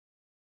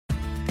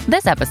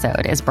This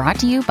episode is brought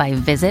to you by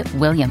Visit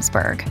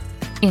Williamsburg.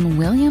 In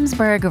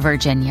Williamsburg,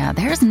 Virginia,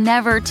 there's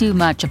never too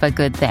much of a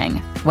good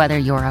thing. Whether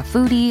you're a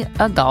foodie,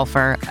 a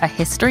golfer, a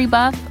history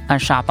buff, a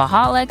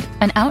shopaholic,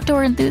 an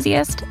outdoor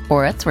enthusiast,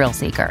 or a thrill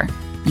seeker,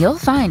 you'll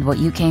find what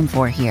you came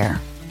for here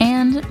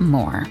and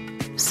more.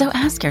 So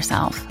ask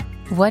yourself,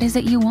 what is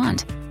it you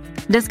want?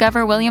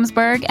 Discover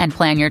Williamsburg and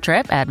plan your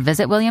trip at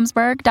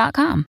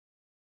visitwilliamsburg.com.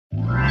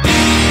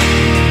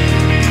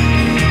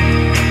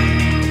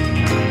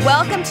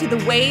 Welcome to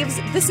The Waves.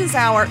 This is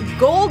our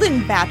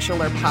Golden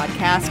Bachelor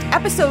podcast,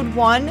 episode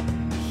 1.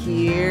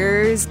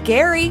 Here's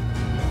Gerry.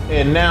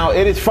 And now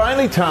it is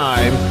finally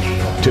time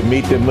to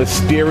meet the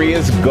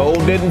mysterious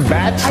Golden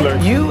Bachelor.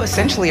 You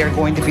essentially are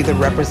going to be the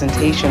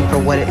representation for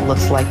what it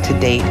looks like to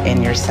date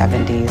in your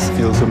 70s.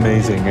 Feels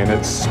amazing, and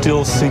it's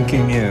still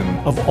sinking in.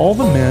 Of all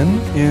the men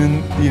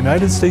in the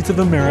United States of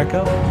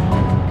America,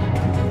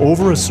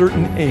 over a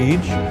certain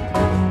age,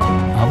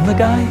 I'm the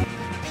guy.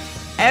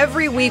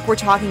 Every week, we're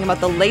talking about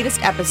the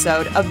latest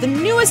episode of the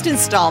newest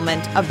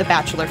installment of the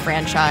Bachelor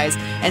franchise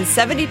and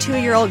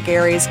 72-year-old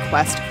Gerry's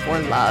quest for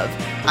love.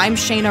 I'm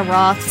Shayna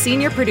Roth,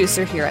 senior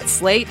producer here at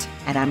Slate.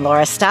 And I'm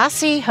Laura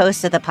Stassi,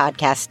 host of the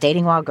podcast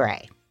Dating While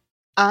Gray.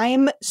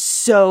 I'm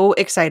so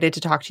excited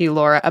to talk to you,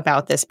 Laura,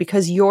 about this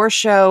because your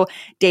show,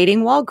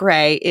 Dating While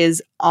Gray,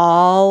 is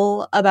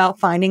all about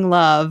finding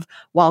love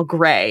while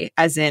gray,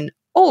 as in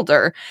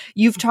older.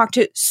 You've talked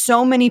to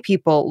so many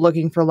people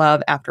looking for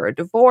love after a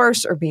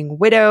divorce or being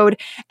widowed,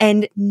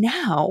 and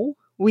now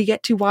we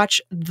get to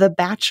watch The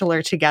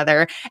Bachelor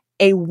together,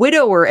 a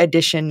widower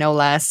edition, no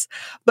less.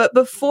 But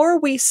before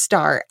we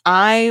start,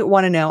 I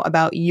want to know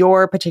about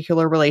your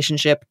particular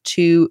relationship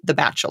to The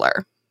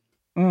Bachelor.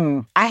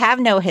 I have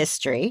no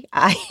history.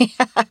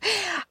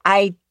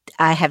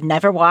 I have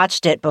never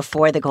watched it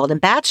before The Golden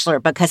Bachelor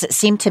because it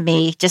seemed to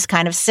me just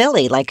kind of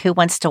silly. Like, who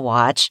wants to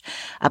watch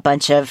a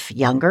bunch of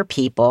younger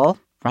people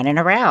running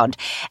around?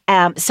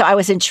 So I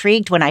was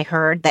intrigued when I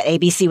heard that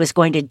ABC was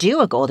going to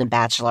do a Golden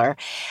Bachelor,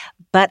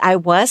 but I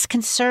was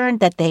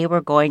concerned that they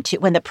were going to,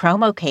 when the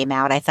promo came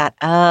out, I thought,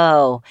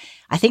 oh,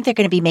 I think they're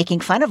going to be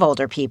making fun of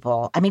older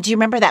people. I mean, do you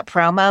remember that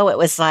promo? It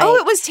was like... Oh,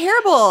 it was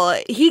terrible.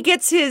 He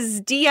gets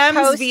his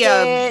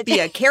DMs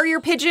via carrier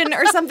pigeon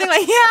or something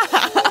like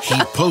that.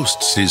 He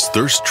posts his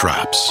thirst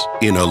traps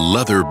in a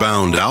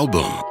leather-bound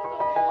album.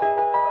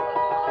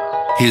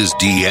 His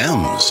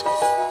DMs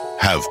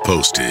have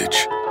postage.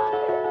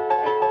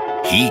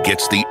 He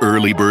gets the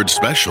early bird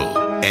special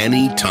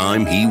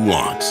anytime he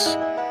wants.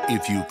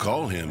 If you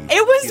call him...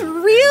 It was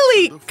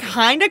really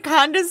kind of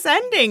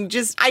condescending.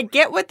 Just, I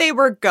get what they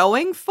were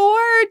going for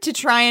to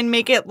try and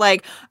make it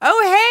like,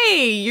 oh,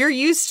 hey, you're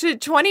used to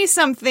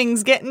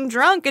 20-somethings getting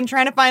drunk and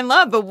trying to find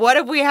love, but what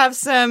if we have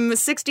some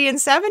 60 and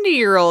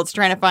 70-year-olds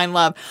trying to find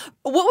love?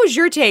 What was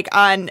your take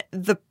on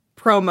the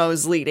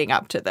promos leading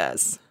up to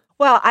this?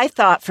 Well, I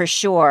thought for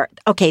sure,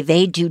 okay,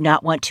 they do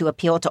not want to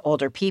appeal to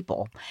older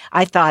people.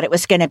 I thought it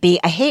was going to be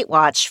a hate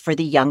watch for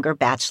the younger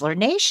Bachelor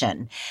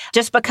Nation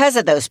just because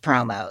of those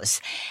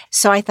promos.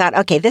 So I thought,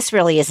 okay, this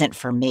really isn't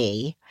for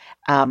me.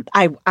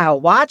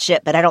 I'll watch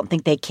it, but I don't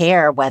think they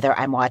care whether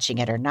I'm watching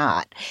it or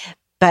not.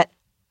 But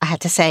I have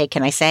to say,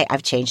 can I say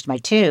I've changed my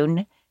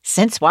tune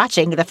since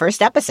watching the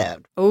first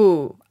episode?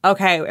 Ooh,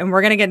 okay. And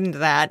we're going to get into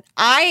that.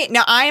 I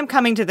am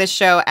coming to this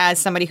show as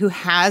somebody who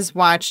has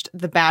watched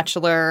The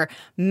Bachelor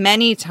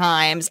many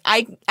times.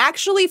 I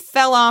actually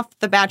fell off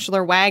the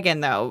Bachelor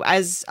wagon, though,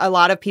 as a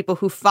lot of people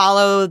who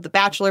follow The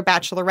Bachelor,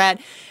 Bachelorette.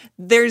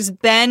 There's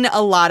been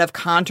a lot of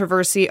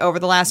controversy over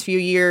the last few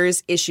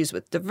years, issues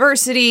with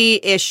diversity,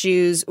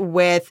 issues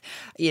with,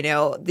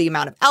 the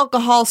amount of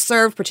alcohol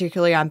served,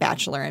 particularly on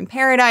Bachelor in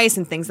Paradise,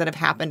 and things that have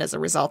happened as a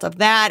result of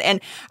that. And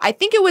I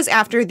think it was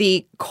after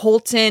the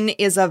Colton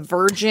is a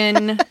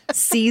virgin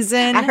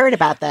season. I heard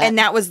about that. And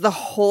that was the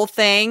whole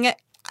thing.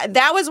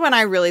 That was when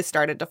I really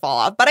started to fall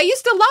off. But I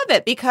used to love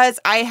it because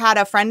I had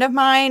a friend of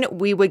mine.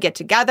 We would get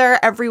together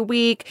every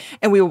week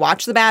and we would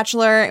watch The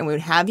Bachelor and we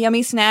would have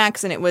yummy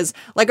snacks. And it was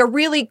like a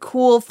really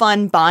cool,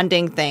 fun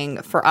bonding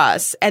thing for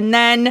us. And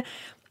then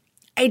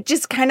I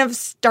just kind of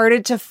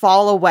started to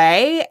fall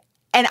away.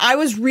 And I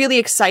was really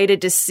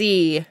excited to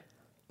see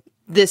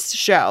this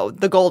show,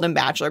 The Golden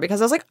Bachelor,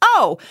 because I was like,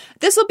 oh,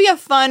 this will be a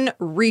fun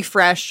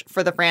refresh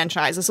for the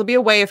franchise. This will be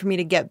a way for me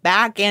to get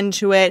back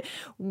into it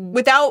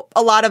without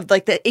a lot of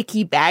like the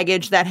icky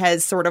baggage that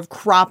has sort of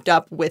cropped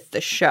up with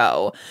the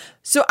show.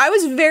 So I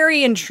was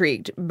very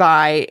intrigued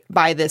by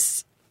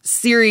this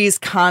series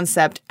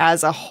concept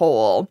as a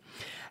whole.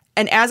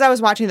 And as I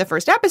was watching the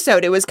first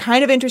episode, it was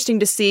kind of interesting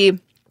to see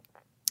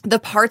the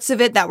parts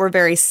of it that were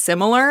very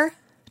similar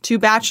to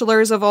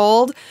Bachelors of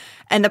old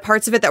and the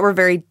parts of it that were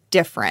very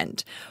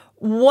different.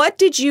 What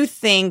did you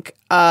think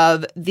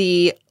of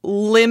the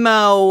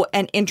limo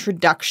and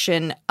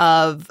introduction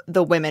of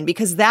the women?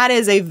 Because that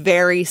is a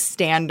very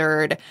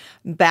standard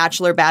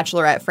Bachelor,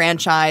 Bachelorette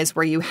franchise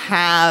where you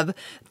have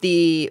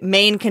the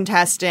main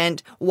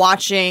contestant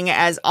watching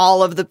as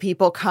all of the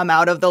people come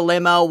out of the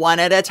limo one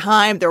at a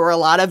time. There were a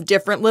lot of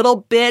different little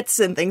bits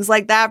and things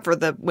like that for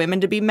the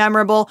women to be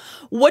memorable.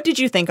 What did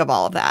you think of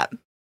all of that?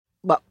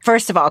 Well,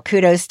 first of all,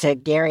 kudos to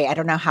Gerry. I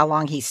don't know how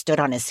long he stood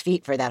on his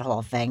feet for that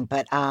whole thing,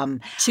 but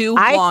too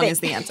long is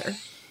the answer.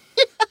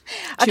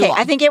 Okay,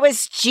 I think it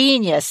was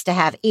genius to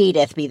have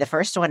Edith be the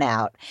first one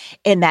out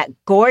in that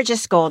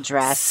gorgeous gold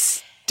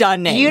dress.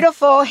 Stunning.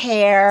 Beautiful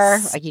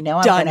hair. You know,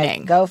 I'm going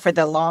to go for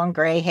the long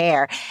gray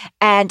hair.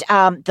 And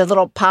the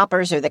little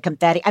poppers or the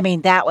confetti. I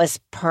mean, that was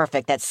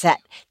perfect. That set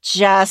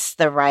just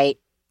the right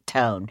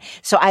tone.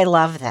 So I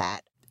love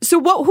that. So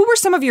who were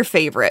some of your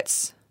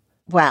favorites?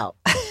 Well,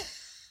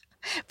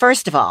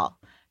 first of all,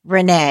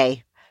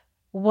 Renee,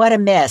 what a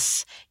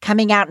miss.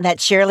 Coming out in that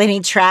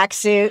cheerleading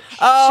tracksuit.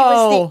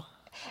 Oh,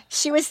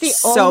 she was the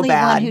only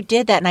one who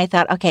did that. And I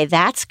thought, okay,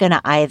 that's going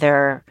to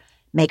either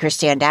make her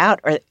stand out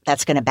or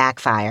that's going to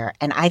backfire.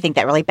 And I think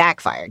that really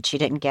backfired. She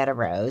didn't get a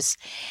rose.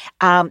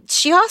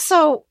 She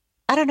also,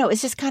 I don't know,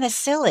 it's just kind of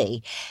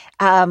silly.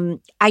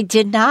 I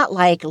did not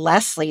like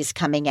Leslie's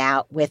coming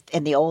out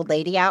in the old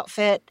lady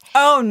outfit.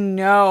 Oh,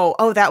 no.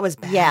 Oh, that was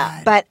bad.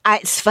 Yeah, but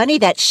it's funny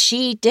that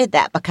she did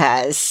that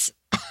because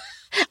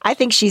I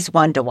think she's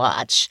one to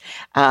watch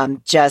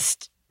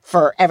just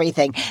for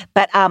everything.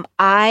 But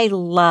I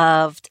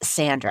loved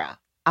Sandra.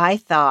 I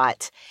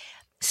thought...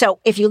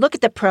 So if you look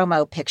at the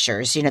promo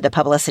pictures, you know, the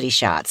publicity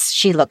shots,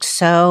 she looks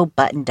so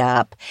buttoned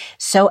up,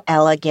 so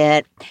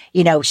elegant.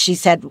 You know, she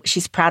said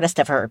she's proudest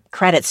of her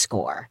credit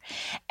score.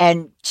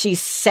 And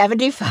she's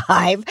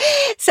 75.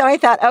 So I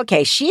thought,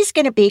 okay, she's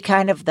going to be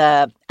kind of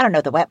the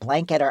wet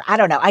blanket or I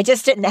don't know. I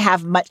just didn't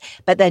have much.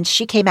 But then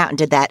she came out and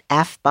did that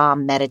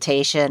F-bomb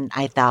meditation.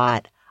 I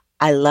thought,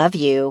 I love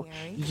you.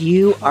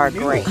 You are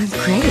great. I'm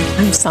great.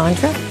 I'm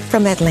Sandra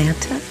from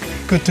Atlanta.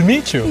 Good to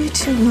meet you. You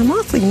too. I'm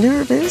awfully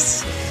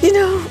nervous. You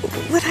know,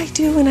 what I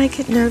do when I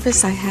get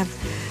nervous, I have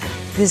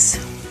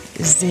this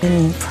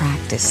Zen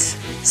practice.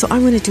 So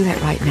I'm going to do that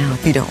right now,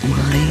 if you don't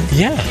mind.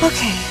 Yeah.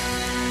 Okay.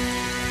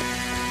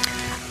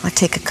 I'll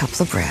take a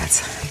couple of breaths.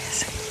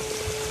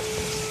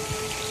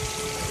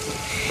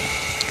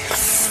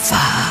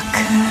 Fuck.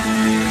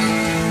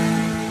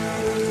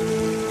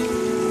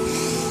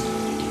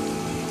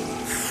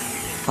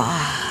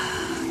 Fuck.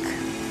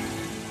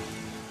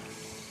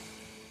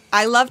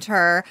 I loved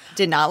her,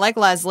 did not like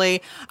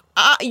Leslie.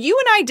 You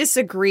and I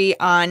disagree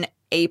on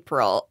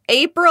April.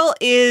 April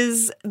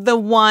is the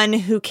one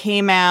who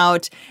came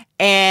out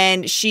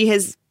and she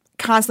has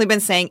constantly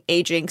been saying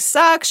aging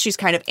sucks. She's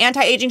kind of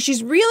anti-aging.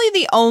 She's really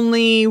the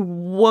only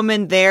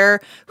woman there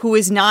who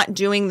is not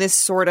doing this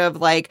sort of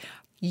like,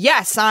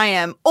 yes, I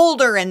am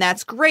older and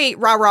that's great,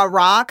 rah, rah,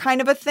 rah kind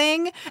of a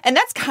thing. And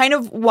that's kind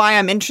of why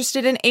I'm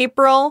interested in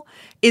April,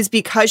 is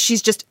because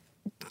she's just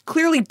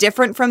clearly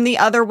different from the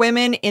other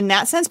women in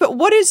that sense. But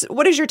what is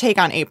your take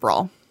on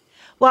April?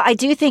 Well, I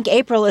do think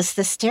April is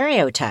the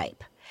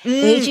stereotype.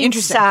 Aging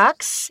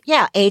sucks.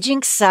 Yeah,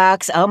 aging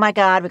sucks. Oh my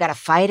God, we got to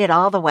fight it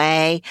all the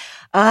way.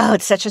 Oh,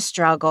 it's such a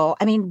struggle.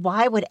 I mean,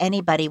 why would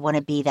anybody want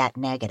to be that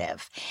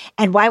negative?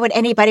 And why would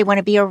anybody want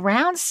to be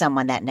around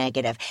someone that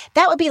negative?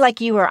 That would be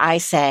like you or I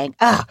saying,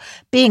 oh,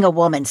 being a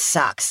woman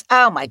sucks.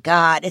 Oh my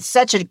God, it's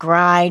such a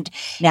grind.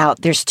 Now,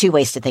 there's two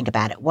ways to think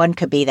about it. One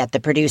could be that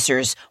the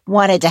producers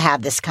wanted to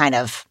have this kind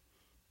of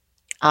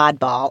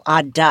oddball,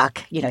 odd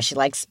duck. You know, she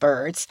likes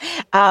birds.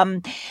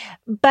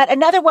 But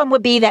another one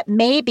would be that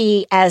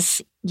maybe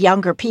as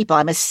younger people,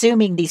 I'm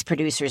assuming these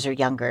producers are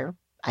younger.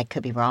 I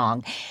could be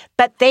wrong.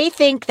 But they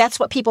think that's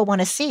what people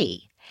want to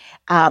see.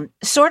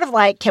 Sort of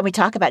like, can we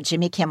talk about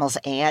Jimmy Kimmel's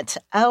aunt?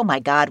 Oh, my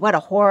God, what a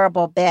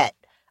horrible bit.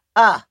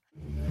 Are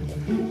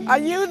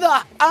you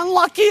the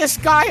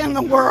unluckiest guy in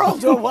the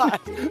world or what?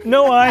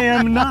 No, I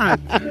am not.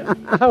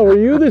 How are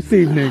you this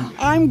evening?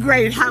 I'm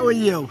great. How are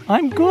you?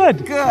 I'm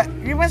good. Good.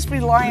 You must be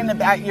lying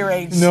about your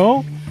age.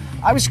 No?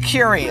 I was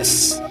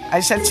curious.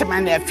 I said to my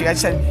nephew, I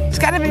said, it's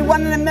got to be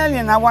 1 in a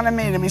million. I want to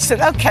meet him. He said,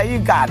 okay, you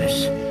got it.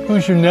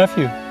 Who's your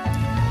nephew?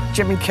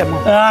 Jimmy Kimmel.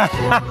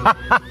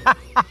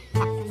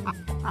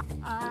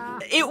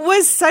 It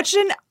was such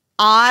an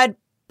odd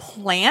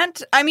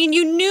plant. I mean,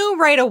 you knew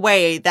right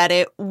away that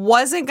it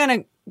wasn't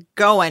going to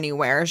go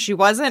anywhere. She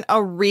wasn't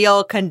a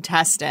real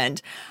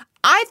contestant.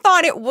 I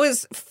thought it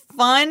was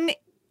fun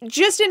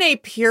just in a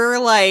pure,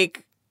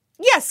 like,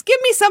 yes, give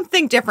me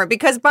something different.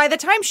 Because by the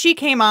time she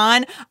came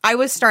on, I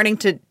was starting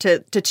to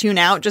tune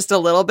out just a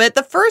little bit.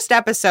 The first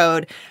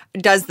episode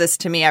does this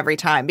to me every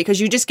time because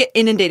you just get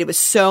inundated with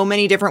so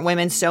many different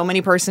women, so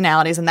many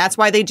personalities. And that's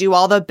why they do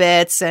all the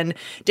bits and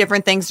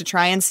different things to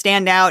try and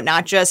stand out,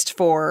 not just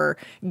for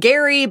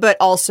Gerry, but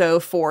also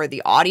for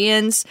the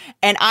audience.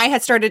 And I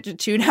had started to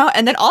tune out.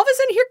 And then all of a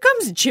sudden, here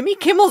comes Jimmy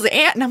Kimmel's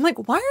aunt. And I'm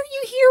like, why are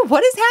you here?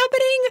 What is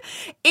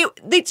happening?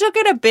 They took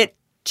it a bit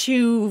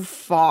too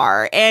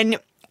far. And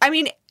I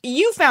mean,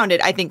 you found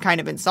it, I think, kind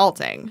of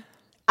insulting.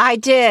 I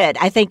did.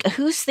 I think,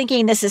 who's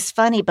thinking this is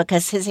funny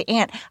because his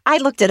aunt, I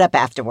looked it up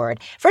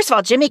afterward. First of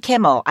all, Jimmy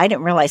Kimmel, I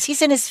didn't realize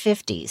he's in his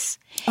 50s.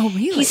 Oh,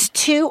 really?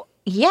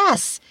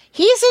 Yes,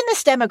 he's in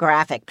this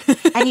demographic.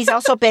 And he's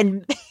also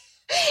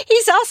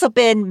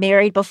been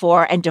married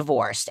before and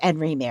divorced and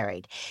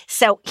remarried.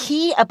 So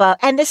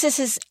and this is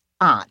his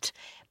aunt.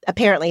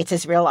 Apparently it's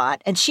his real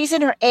aunt, and she's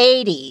in her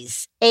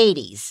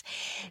 80s.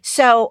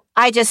 So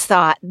I just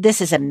thought, this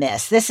is a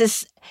miss.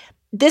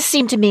 This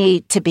seemed to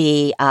me to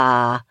be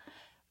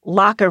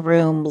locker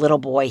room little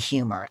boy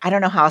humor. I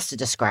don't know how else to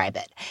describe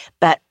it,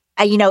 but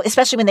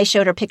especially when they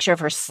showed her picture of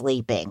her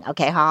sleeping.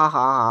 Okay, ha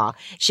ha,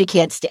 she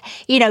can't stay.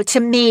 To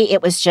me,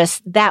 it was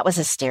just, that was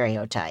a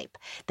stereotype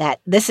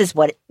that this is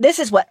what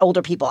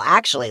older people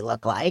actually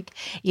look like.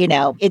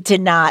 It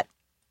did not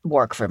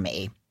work for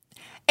me.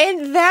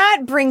 And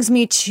that brings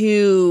me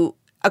to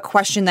a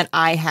question that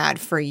I had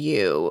for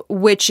you,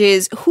 which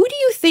is, who do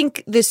you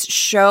think this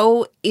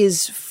show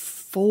is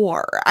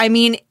for? I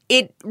mean,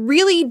 it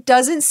really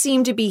doesn't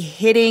seem to be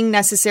hitting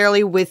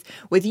necessarily with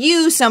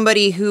you,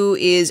 somebody who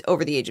is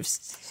over the age of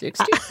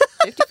 60,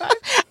 55?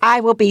 I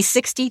will be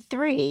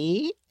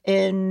 63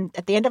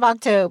 at the end of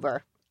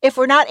October. If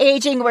we're not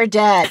aging, we're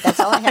dead. That's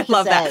all I have to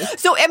love say. That.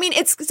 So, I mean,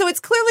 it's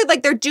clearly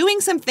like they're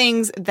doing some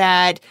things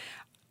that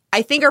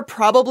I think are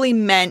probably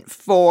meant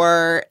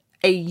for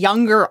a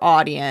younger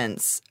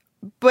audience,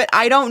 but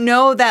I don't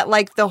know that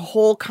like the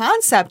whole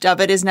concept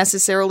of it is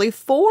necessarily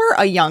for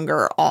a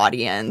younger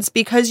audience,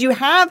 because you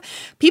have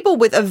people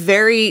with a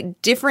very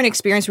different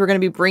experience who are going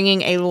to be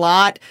bringing a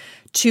lot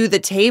to the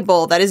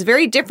table that is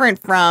very different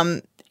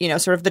from,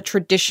 sort of the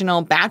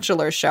traditional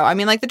Bachelor show. I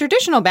mean, like the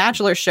traditional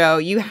Bachelor show,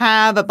 you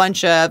have a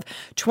bunch of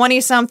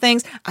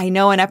 20-somethings. I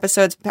know in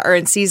episodes or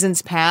in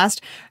seasons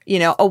past,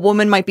 a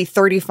woman might be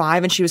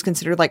 35 and she was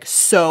considered like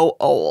so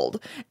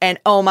old. And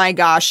oh my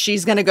gosh,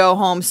 she's going to go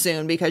home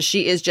soon because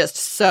she is just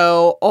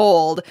so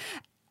old.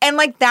 And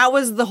like that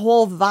was the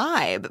whole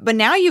vibe. But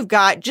now you've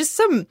got just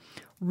some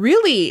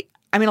really,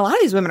 I mean, a lot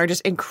of these women are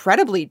just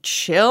incredibly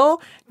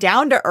chill,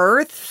 down to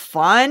earth,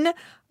 fun.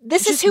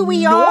 This is who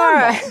we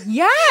are.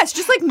 Yes,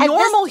 just like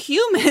normal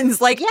humans.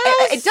 Like,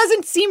 yes. It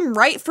doesn't seem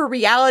right for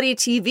reality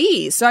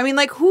TV. So, I mean,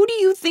 like, who do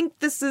you think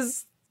this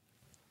is?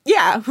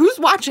 Yeah, who's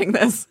watching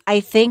this? I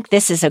think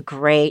this is a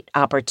great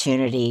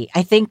opportunity.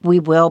 I think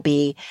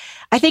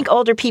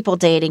older people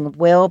dating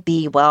will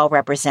be well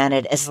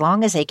represented as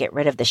long as they get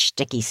rid of the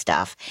shticky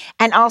stuff.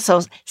 And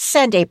also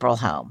send April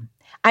home.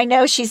 I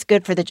know she's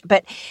good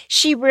but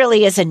she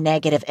really is a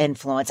negative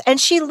influence.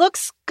 And she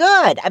looks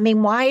good. I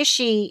mean, why is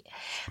she...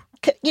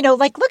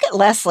 look at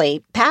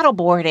Leslie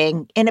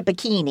paddleboarding in a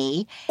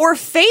bikini. Or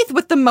Faith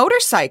with the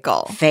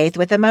motorcycle.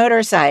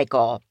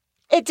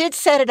 It did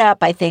set it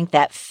up, I think,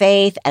 that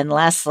Faith and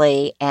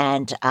Leslie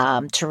and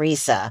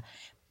Teresa,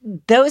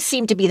 those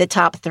seem to be the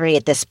top three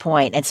at this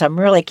point. And so I'm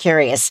really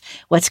curious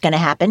what's going to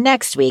happen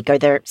next week. Are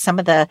there some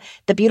of the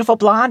beautiful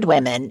blonde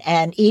women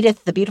and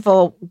Edith, the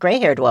beautiful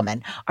gray-haired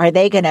woman, are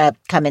they going to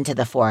come into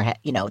the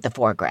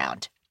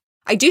foreground?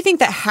 I do think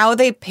that how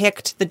they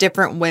picked the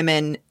different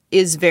women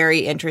is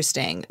very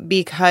interesting,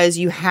 because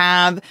you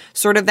have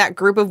sort of that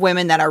group of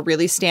women that are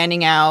really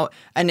standing out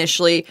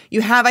initially.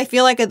 You have, I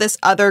feel like, this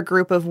other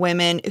group of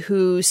women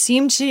who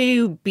seem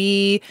to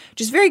be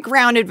just very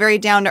grounded, very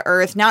down to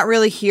earth, not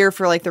really here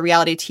for like the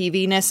reality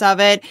TV-ness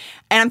of it.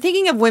 And I'm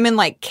thinking of women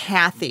like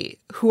Kathy,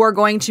 who are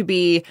going to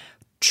be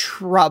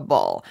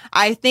trouble.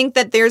 I think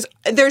that there's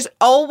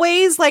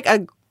always like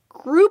a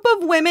group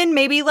of women,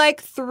 maybe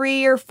like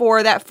 3 or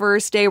 4 that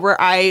first day, where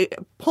I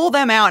pull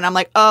them out and I'm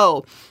like,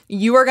 oh,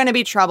 you are going to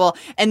be trouble.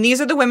 And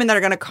these are the women that are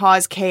going to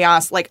cause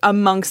chaos like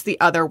amongst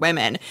the other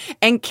women.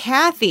 And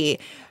Kathy,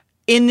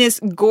 in this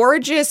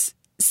gorgeous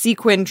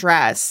sequin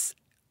dress,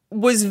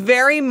 was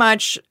very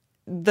much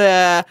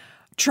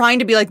trying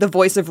to be like the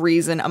voice of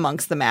reason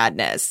amongst the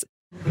madness.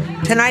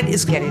 Tonight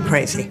is getting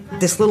crazy.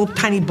 This little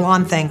tiny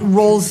blonde thing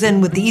rolls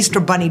in with the Easter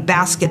Bunny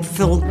basket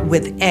filled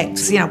with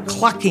eggs,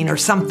 clucking or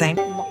something.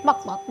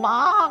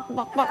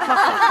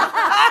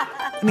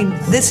 I mean,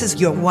 this is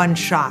your one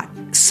shot.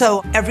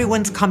 So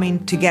everyone's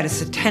coming to get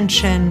us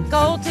attention.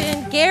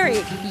 Golden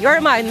Gerry,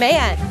 you're my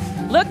man.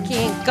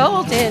 Looking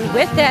golden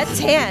with that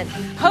tan.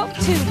 Hope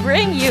to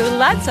bring you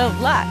lots of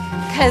luck,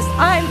 'cause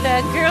I'm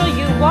the girl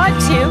you want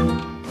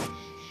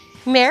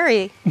to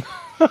marry.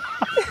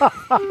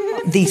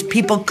 These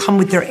people come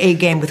with their A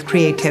game with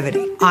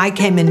creativity. I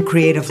came in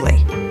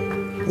creatively.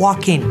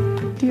 Walking.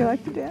 Do you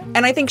like to dance?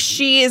 And I think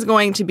she is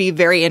going to be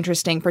very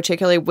interesting,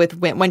 particularly with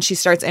when she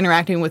starts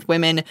interacting with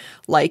women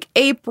like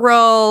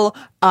April,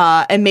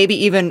 and maybe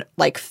even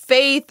like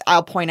Faith.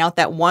 I'll point out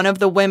that one of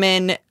the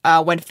women,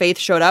 when Faith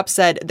showed up,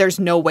 said there's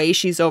no way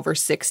she's over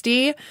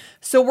 60.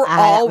 So we're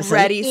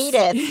already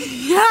Edith.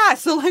 Yeah,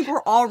 so like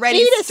we're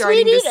already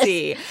starting to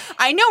see.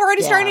 I know we're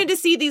already starting to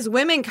see these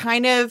women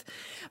kind of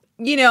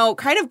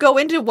go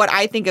into what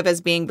I think of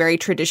as being very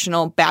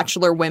traditional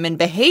Bachelor women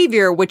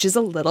behavior, which is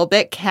a little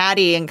bit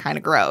catty and kind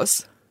of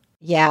gross.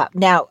 Yeah.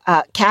 Now,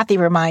 Kathy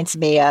reminds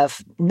me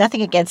of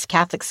nothing against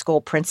Catholic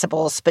school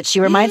principals, but she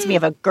reminds me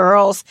of a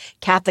girls'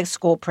 Catholic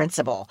school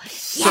principal.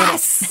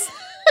 Yes.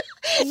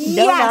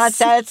 No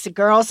nonsense.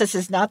 Girls, this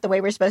is not the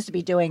way we're supposed to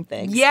be doing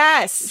things.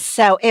 Yes.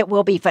 So it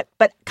will be,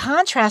 but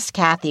contrast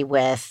Kathy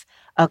with,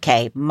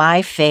 okay,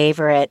 my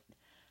favorite,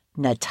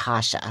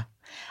 Natasha.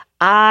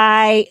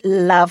 I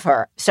love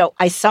her. So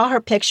I saw her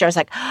picture. I was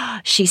like, oh,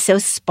 she's so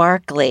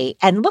sparkly.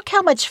 And look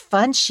how much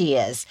fun she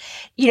is.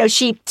 You know,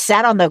 she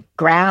sat on the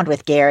ground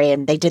with Gerry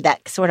and they did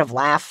that sort of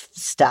laugh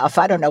stuff.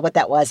 I don't know what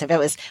that was, if it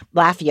was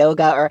laugh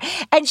yoga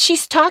and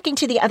she's talking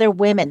to the other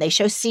women. They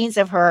show scenes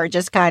of her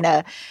just kind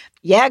of,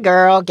 yeah,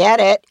 girl, get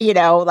it. You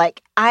know,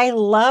 like I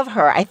love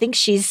her. I think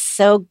she's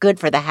so good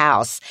for the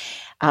house.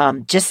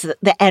 Just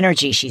the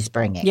energy she's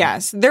bringing.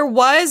 Yes. There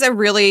was a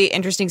really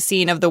interesting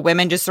scene of the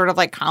women just sort of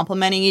like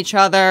complimenting each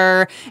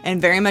other and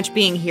very much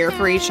being here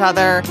for each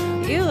other.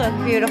 You look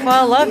beautiful.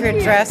 I love your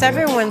dress.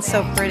 Everyone's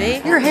so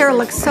pretty. Your hair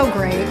looks so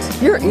great.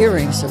 Your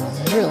earrings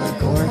are really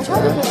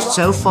gorgeous.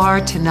 So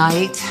far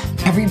tonight,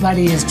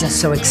 everybody is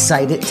just so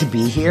excited to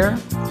be here.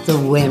 The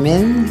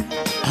women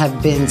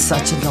have been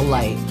such a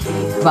delight,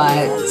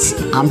 but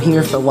I'm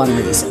here for one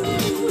reason,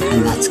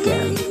 and that's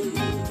Gerry.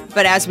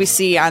 But as we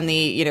see on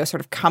the,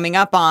 sort of coming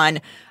up on,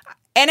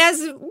 and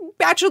as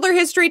Bachelor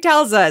history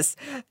tells us,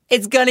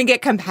 it's going to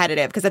get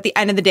competitive because at the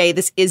end of the day,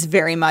 this is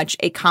very much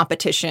a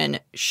competition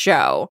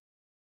show.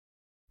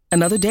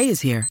 Another day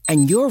is here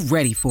and you're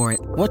ready for it.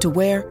 What to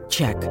wear?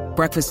 Check.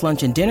 Breakfast,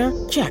 lunch, and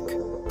dinner? Check.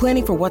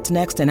 Planning for what's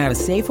next and how to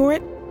save for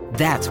it?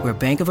 That's where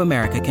Bank of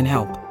America can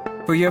help.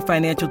 For your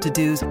financial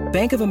to-dos,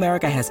 Bank of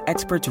America has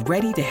experts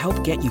ready to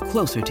help get you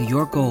closer to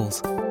your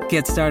goals.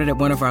 Get started at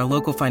one of our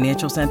local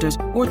financial centers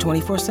or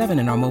 24/7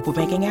 in our mobile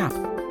banking app.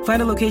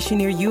 Find a location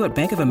near you at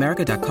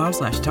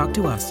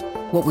bankofamerica.com/talktous.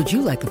 What would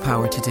you like the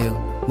power to do?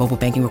 Mobile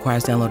banking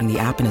requires downloading the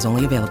app and is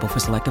only available for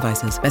select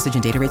devices. Message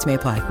and data rates may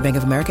apply. Bank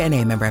of America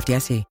NA, member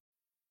FDIC.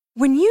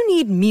 When you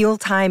need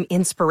mealtime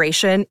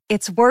inspiration,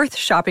 it's worth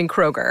shopping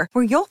Kroger,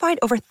 where you'll find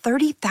over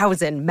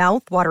 30,000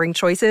 mouth-watering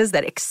choices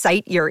that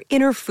excite your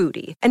inner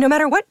foodie. And no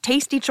matter what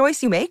tasty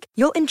choice you make,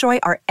 you'll enjoy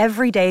our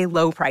everyday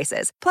low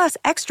prices, plus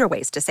extra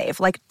ways to save,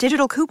 like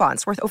digital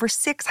coupons worth over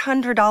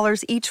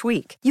 $600 each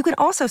week. You can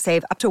also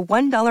save up to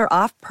 $1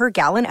 off per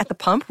gallon at the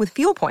pump with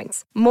fuel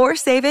points. More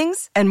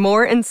savings and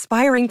more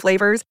inspiring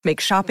flavors make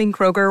shopping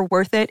Kroger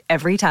worth it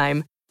every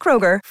time.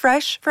 Kroger,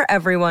 fresh for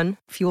everyone.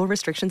 Fuel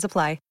restrictions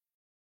apply.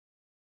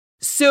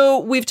 So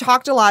we've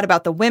talked a lot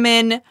about the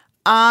women.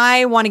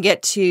 I want to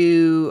get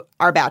to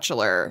our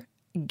Bachelor,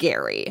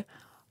 Gerry.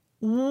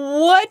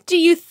 What do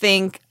you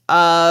think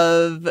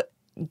of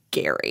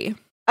Gerry?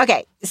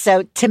 Okay,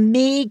 so to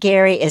me,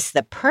 Gerry is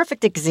the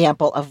perfect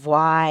example of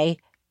why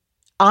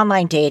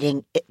online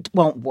dating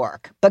won't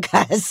work.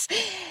 Because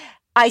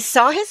I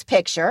saw his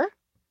picture.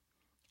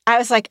 I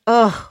was like,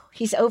 oh,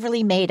 he's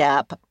overly made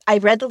up. I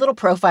read the little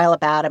profile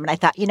about him and I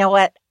thought, you know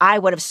what? I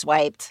would have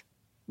swiped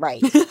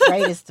right.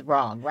 Right is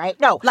wrong, right?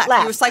 No, left.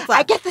 You swipe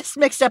left. I get this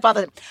mixed up all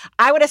the time.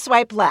 I would have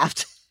swiped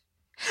left.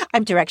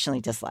 I'm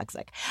directionally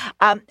dyslexic.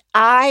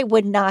 I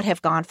would not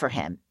have gone for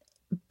him.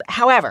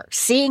 However,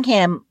 seeing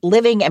him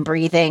living and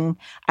breathing,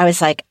 I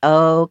was like,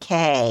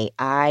 okay,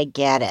 I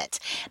get it.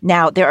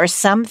 Now, there are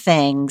some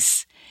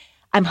things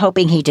I'm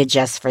hoping he did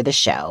just for the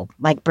show,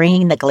 like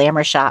bringing the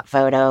glamour shot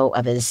photo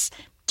of his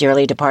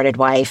dearly departed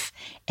wife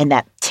in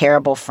that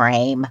terrible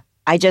frame.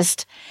 I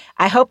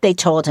hope they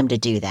told him to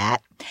do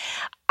that.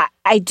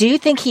 I do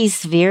think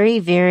he's very,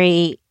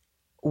 very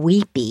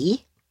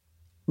weepy.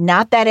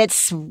 Not that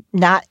it's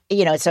not,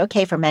 it's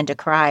okay for men to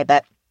cry,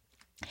 but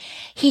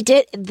he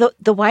did.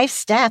 The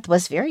wife's death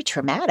was very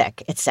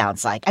traumatic, it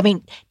sounds like. I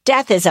mean,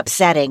 death is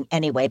upsetting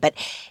anyway, but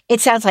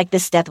it sounds like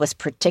this death was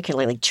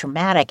particularly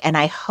traumatic. And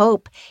I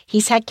hope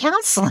he's had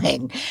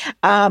counseling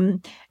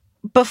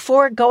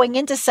before going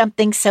into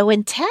something so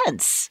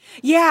intense.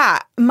 Yeah.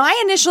 My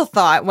initial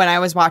thought when I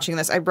was watching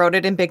this, I wrote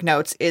it in big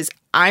notes, is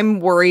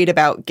I'm worried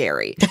about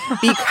Gerry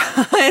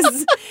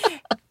because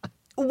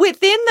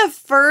within the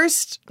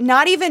first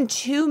not even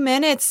 2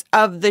 minutes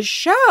of the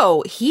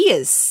show, he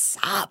is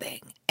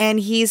sobbing.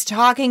 And he's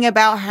talking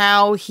about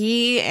how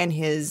he and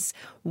his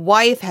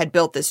wife had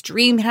built this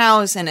dream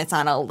house and it's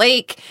on a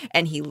lake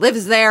and he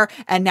lives there.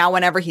 And now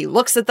whenever he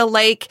looks at the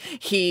lake,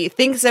 he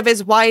thinks of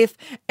his wife.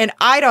 And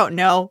I don't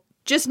know,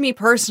 just me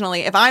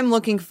personally, if I'm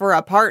looking for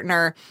a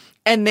partner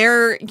and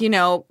they're,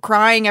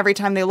 crying every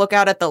time they look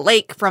out at the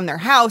lake from their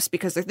house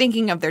because they're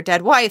thinking of their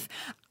dead wife,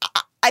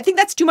 I think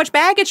that's too much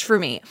baggage for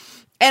me.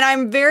 And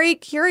I'm very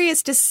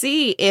curious to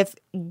see if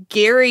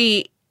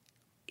Gerry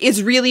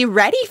is really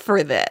ready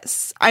for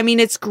this. I mean,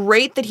 it's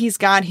great that he's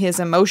got his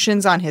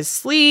emotions on his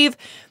sleeve.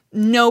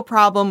 No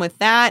problem with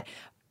that.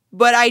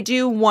 But I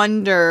do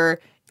wonder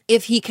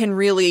if he can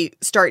really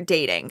start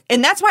dating.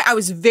 And that's why I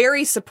was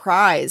very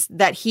surprised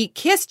that he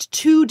kissed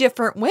 2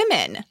 different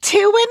women.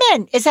 2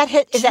 women. Is that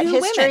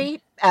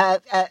history?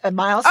 a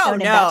milestone?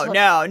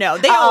 No.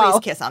 They always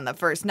kiss on the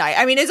first night.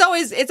 I mean, it's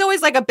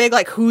always like a big,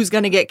 like, who's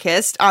going to get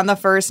kissed on the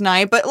first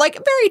night. But, like,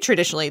 very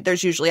traditionally,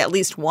 there's usually at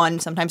least one,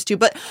 sometimes two.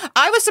 But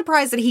I was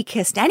surprised that he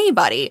kissed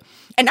anybody.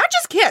 And not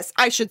just kiss,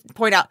 I should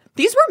point out,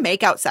 these were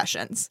makeout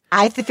sessions.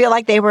 I feel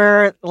like they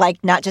were,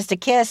 like, not just a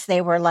kiss.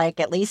 They were, like,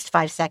 at least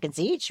 5 seconds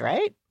each,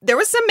 right? There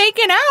was some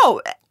making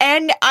out.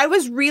 And I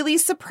was really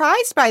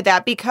surprised by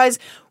that because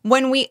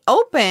when we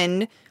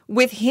opened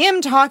with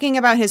him talking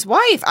about his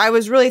wife, I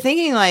was really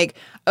thinking, like,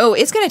 oh,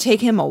 it's going to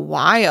take him a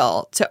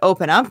while to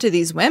open up to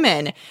these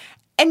women.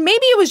 And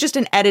maybe it was just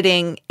an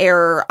editing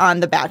error on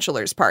The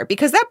Bachelor's part,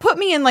 because that put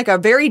me in, like, a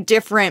very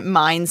different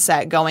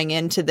mindset going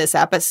into this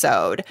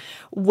episode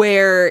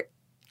where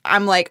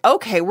I'm like,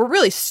 okay, we're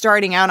really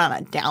starting out on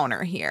a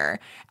downer here.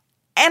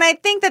 And I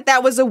think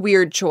that was a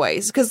weird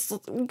choice because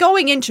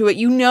going into it,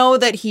 you know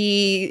that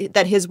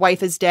his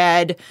wife is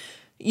dead.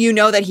 You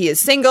know that he is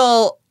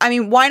single. I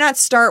mean, why not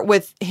start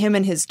with him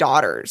and his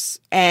daughters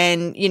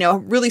and,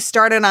 really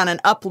start it on an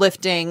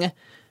uplifting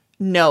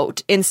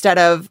note instead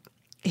of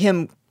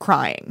him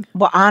crying?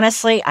 Well,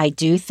 honestly, I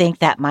do think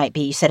that might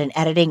be, you said, an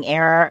editing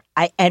error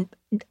and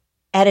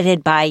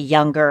edited by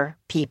younger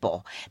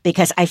people,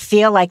 because I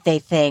feel like they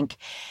think,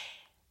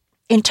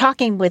 in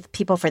talking with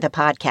people for the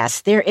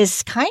podcast, there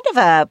is kind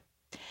of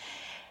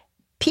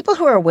people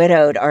who are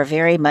widowed are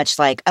very much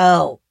like,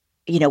 oh,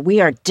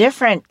 we are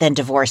different than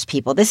divorced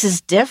people. This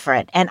is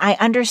different. And I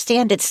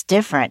understand it's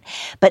different.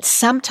 But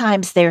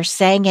sometimes they're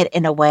saying it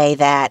in a way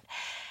that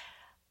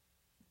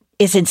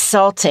is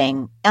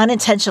insulting,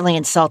 unintentionally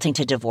insulting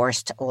to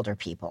divorced older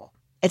people.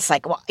 It's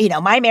like, well,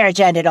 my marriage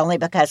ended only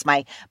because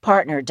my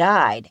partner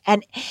died.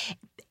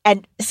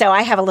 And so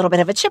I have a little bit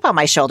of a chip on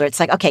my shoulder. It's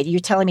like, okay, you're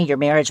telling me your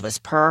marriage was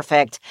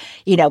perfect.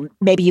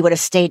 Maybe you would have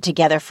stayed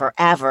together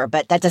forever,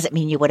 but that doesn't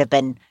mean you would have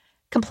been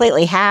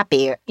completely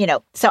happy.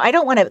 So I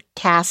don't want to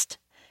cast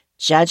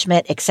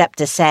judgment except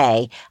to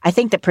say, I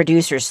think the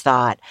producers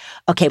thought,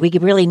 okay, we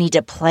really need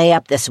to play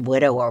up this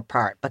widower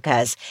part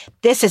because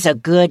this is a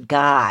good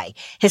guy.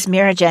 His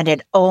marriage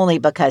ended only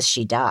because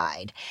she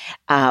died.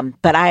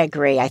 But I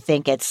agree. I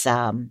think it's,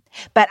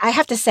 but I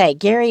have to say,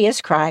 Gerry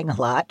is crying a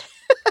lot.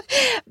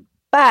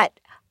 But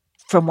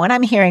from what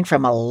I'm hearing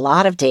from a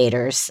lot of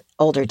daters,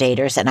 older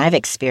daters, and I've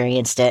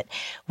experienced it,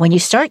 when you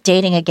start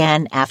dating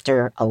again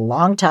after a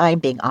long time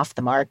being off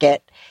the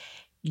market,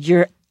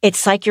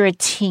 it's like you're a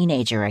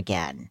teenager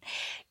again.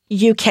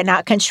 You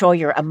cannot control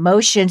your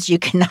emotions. You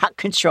cannot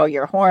control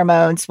your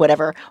hormones,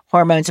 whatever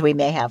hormones we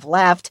may have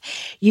left.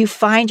 You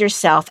find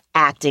yourself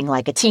acting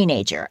like a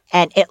teenager.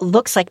 And it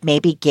looks like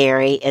maybe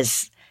Gerry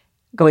is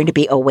going to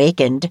be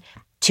awakened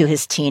to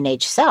his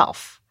teenage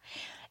self.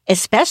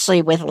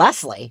 Especially with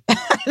Leslie.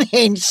 I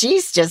mean,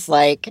 she's just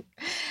like,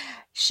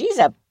 she's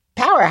a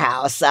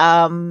powerhouse.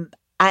 And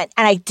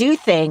I do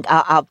think,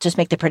 I'll just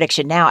make the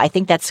prediction now, I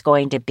think that's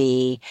going to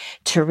be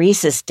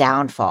Teresa's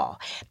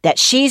downfall. That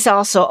she's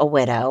also a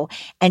widow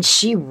and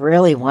she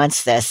really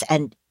wants this.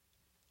 And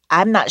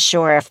I'm not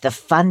sure if the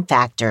fun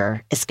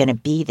factor is going to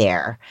be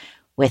there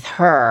with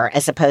her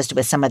as opposed to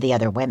with some of the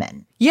other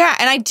women. Yeah,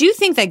 and I do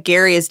think that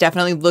Gerry is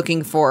definitely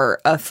looking for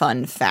a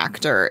fun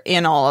factor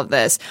in all of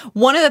this.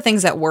 One of the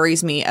things that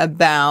worries me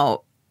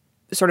about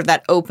sort of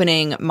that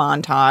opening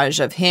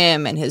montage of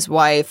him and his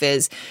wife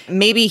is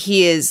maybe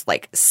he is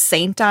like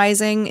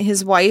saintizing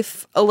his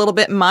wife a little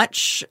bit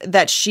much,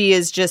 that she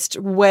is just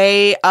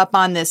way up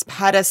on this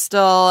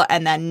pedestal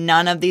and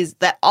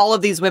that all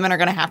of these women are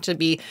going to have to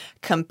be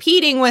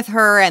competing with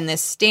her and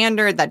this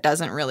standard that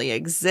doesn't really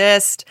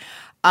exist.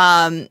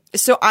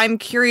 So I'm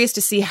curious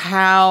to see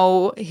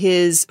how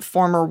his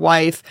former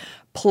wife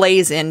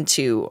plays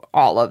into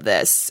all of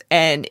this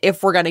and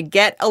if we're going to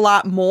get a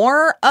lot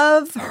more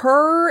of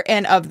her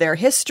and of their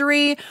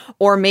history,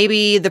 or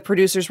maybe the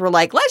producers were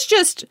like, let's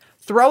just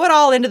throw it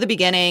all into the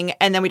beginning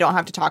and then we don't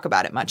have to talk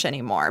about it much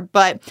anymore.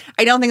 But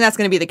I don't think that's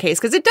going to be the case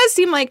because it does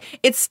seem like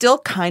it's still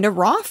kind of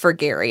raw for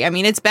Gerry. I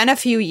mean, it's been a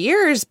few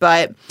years,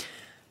 but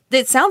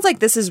it sounds like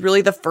this is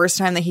really the first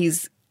time that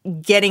he's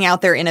getting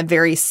out there in a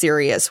very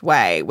serious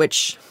way,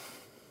 which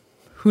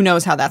who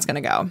knows how that's going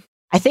to go.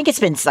 I think it's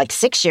been like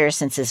 6 years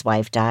since his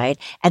wife died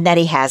and that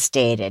he has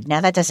dated.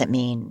 Now, that doesn't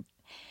mean,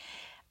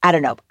 I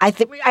don't know.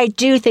 I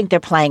do think they're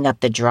playing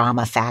up the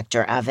drama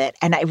factor of it.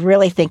 And I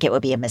really think it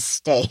would be a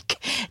mistake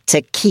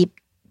to keep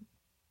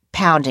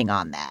pounding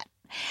on that.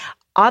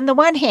 On the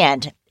one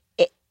hand,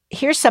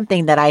 here's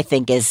something that I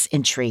think is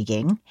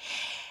intriguing.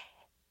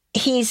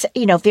 He's,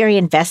 very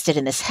invested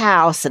in this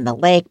house and the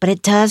lake, but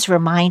it does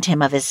remind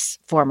him of his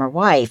former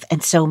wife.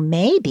 And so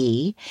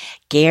maybe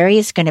Gerry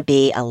is going to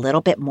be a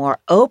little bit more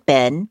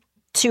open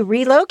to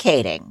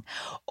relocating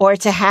or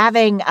to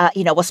having,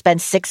 we'll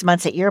spend 6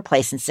 months at your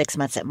place and 6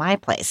 months at my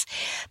place.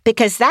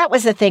 Because that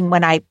was the thing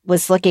when I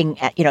was looking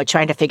at,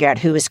 trying to figure out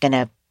who was going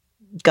to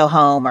go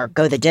home or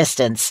go the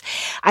distance.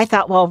 I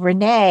thought, well,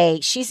 Renee,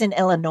 she's in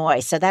Illinois,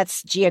 so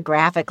that's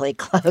geographically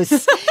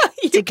close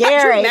to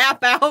Gerry. You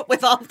map out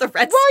with all the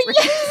red springs.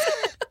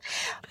 Yeah.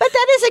 But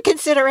that is a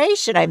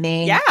consideration. I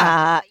mean,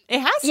 yeah,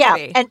 it has to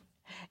be.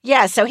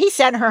 Yeah, so he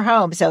sent her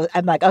home. So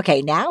I'm like,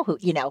 okay, now who,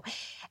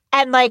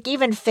 and like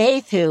even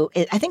Faith,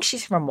 I think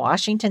she's from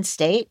Washington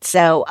State.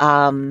 So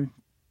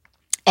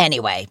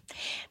anyway,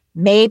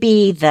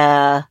 maybe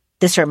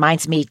this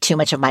reminds me too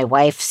much of my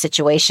wife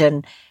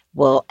situation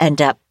will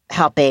end up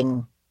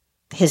helping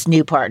his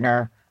new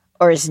partner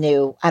or his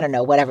new, I don't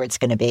know, whatever it's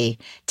going to be.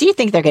 Do you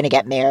think they're going to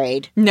get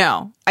married?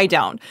 No, I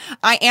don't.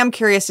 I am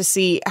curious to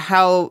see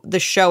how the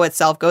show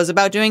itself goes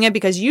about doing it,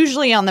 because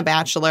usually on The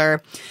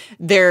Bachelor,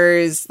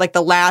 there's like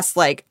the last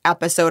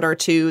episode or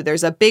two,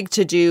 there's a big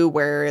to-do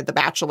where the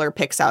Bachelor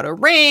picks out a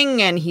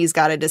ring and he's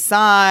got to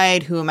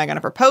decide, who am I going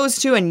to propose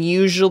to? And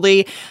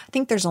usually, I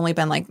think there's only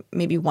been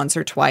maybe once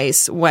or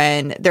twice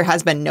when there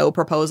has been no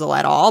proposal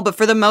at all. But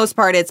for the most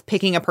part, it's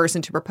picking a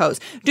person to propose.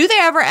 Do they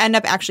ever end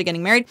up actually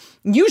getting married?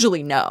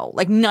 Usually no.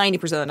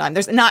 90% of the time.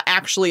 There's not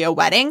actually a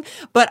wedding,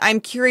 but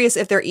I'm curious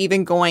if they're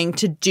even going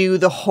to do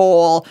the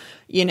whole,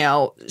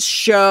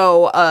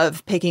 show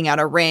of picking out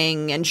a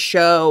ring and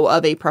show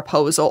of a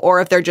proposal,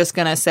 or if they're just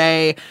going to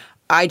say,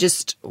 I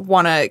just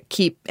want to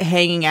keep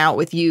hanging out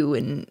with you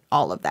and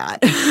all of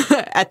that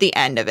at the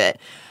end of it.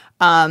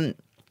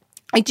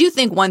 I do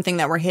think one thing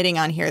that we're hitting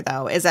on here,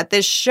 though, is that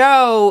this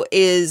show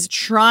is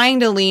trying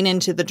to lean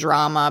into the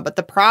drama, but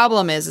the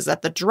problem is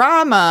that the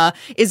drama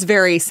is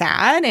very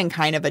sad and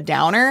kind of a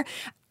downer.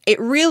 It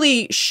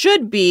really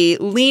should be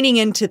leaning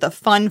into the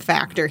fun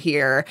factor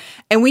here.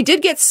 And we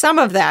did get some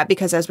of that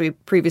because, as we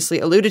previously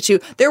alluded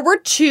to, there were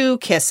 2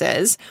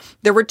 kisses.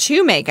 There were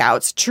 2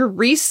 makeouts.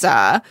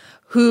 Teresa,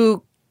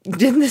 who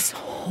did this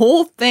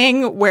whole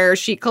thing where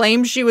she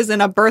claimed she was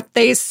in a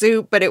birthday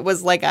suit, but it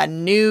was like a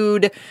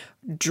nude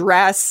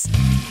dress.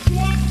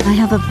 I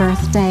have a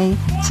birthday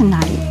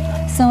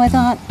tonight, so I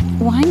thought,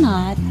 why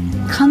not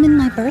come in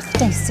my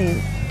birthday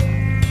suit?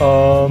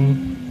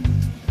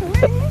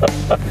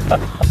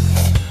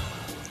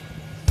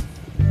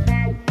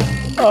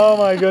 Oh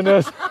my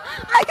goodness.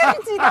 I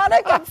couldn't see that.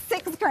 I got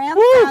 6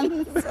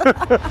 grandsons.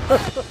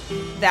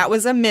 That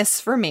was a miss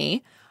for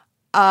me.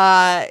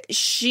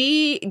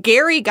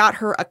 Gerry got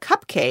her a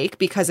cupcake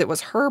because it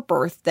was her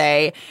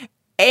birthday,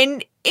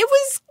 and it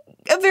was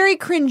a very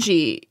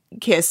cringy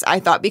kiss, I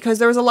thought, because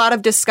there was a lot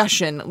of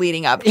discussion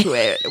leading up to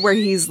it where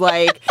he's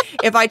like,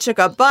 if I took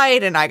a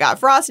bite and I got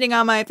frosting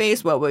on my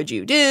face, what would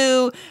you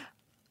do?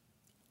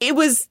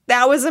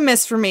 That was a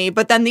miss for me.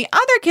 But then the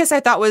other kiss I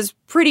thought was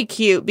pretty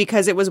cute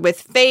because it was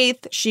with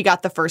Faith. She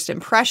got the first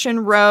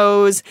impression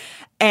rose.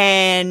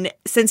 And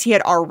since he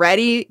had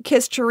already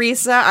kissed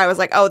Teresa, I was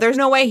like, oh, there's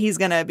no way he's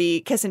going to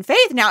be kissing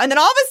Faith now. And then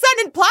all of a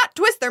sudden, plot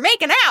twist, they're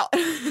making out.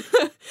 And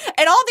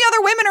all the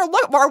other women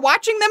are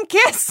watching them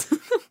kiss.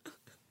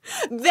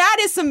 That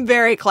is some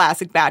very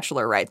classic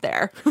Bachelor right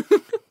there.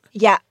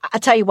 Yeah, I'll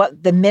tell you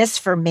what, the miss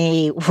for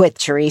me with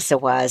Teresa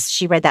was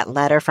she read that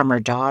letter from her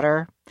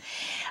daughter.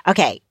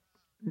 Okay,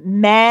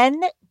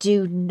 men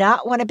do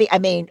not want to be,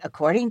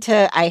 according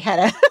to, I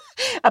had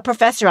a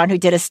professor on who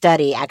did a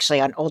study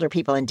actually on older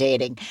people and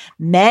dating.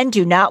 Men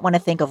do not want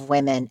to think of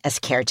women as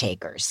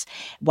caretakers.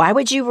 Why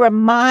would you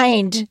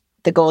remind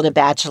the Golden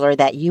Bachelor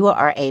that you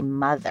are a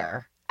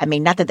mother?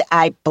 Not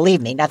that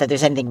believe me, not that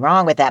there's anything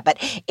wrong with that, but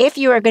if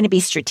you are going to be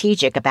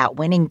strategic about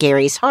winning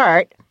Gary's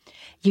heart,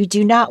 you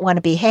do not want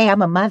to be, hey,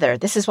 I'm a mother.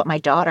 This is what my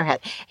daughter had.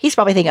 He's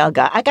probably thinking, oh,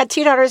 God, I got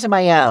 2 daughters of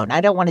my own. I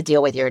don't want to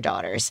deal with your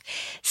daughters.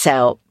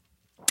 So,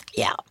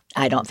 yeah,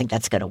 I don't think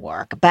that's going to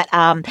work. But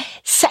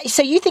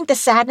so you think the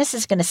sadness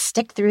is going to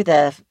stick through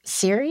the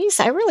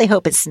series? I really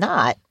hope it's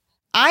not.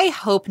 I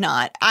hope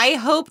not. I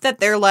hope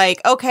that they're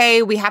like,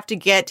 okay, we have to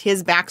get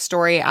his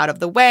backstory out of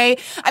the way.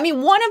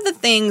 One of the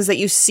things that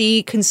you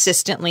see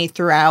consistently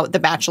throughout the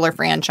Bachelor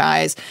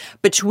franchise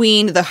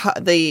between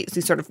the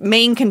sort of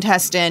main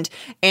contestant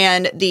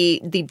and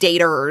the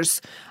daters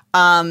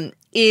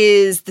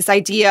is this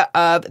idea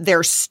of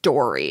their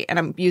story. And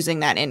I'm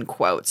using that in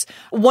quotes.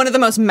 One of the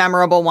most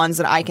memorable ones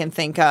that I can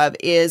think of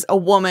is a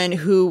woman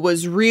who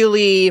was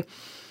really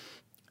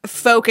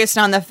focused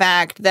on the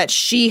fact that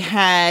she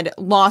had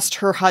lost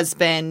her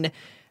husband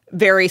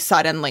very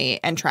suddenly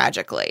and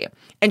tragically.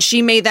 And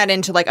she made that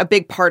into a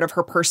big part of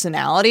her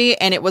personality.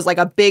 And it was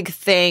a big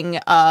thing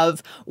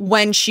of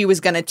when she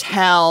was going to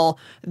tell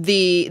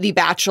the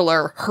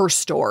Bachelor her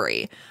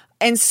story.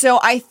 And so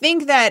I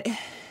think that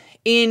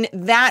in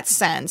that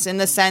sense, in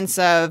the sense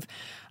of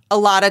a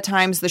lot of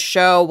times the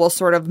show will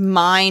sort of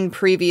mine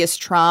previous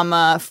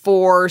trauma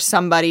for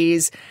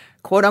somebody's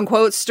quote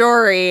unquote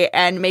story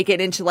and make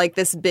it into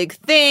this big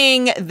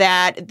thing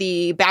that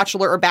the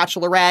Bachelor or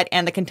Bachelorette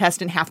and the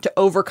contestant have to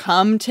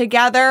overcome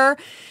together.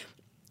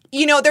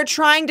 They're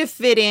trying to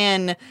fit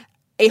in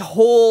a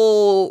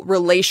whole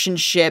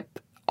relationship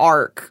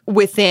arc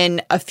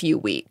within a few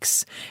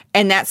weeks.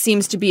 And that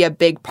seems to be a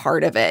big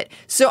part of it.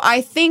 So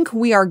I think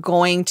we are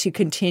going to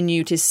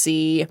continue to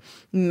see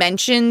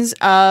mentions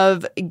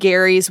of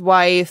Gary's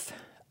wife.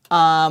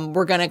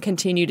 We're going to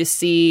continue to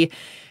see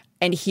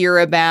and hear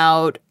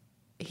about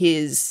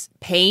his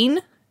pain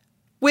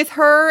with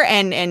her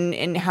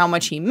and how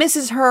much he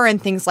misses her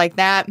and things like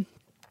that.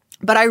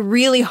 But I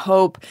really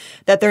hope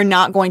that they're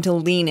not going to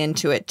lean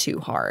into it too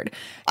hard.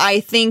 I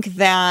think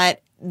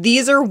that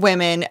these are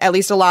women, at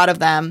least a lot of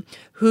them,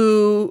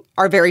 who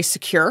are very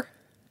secure,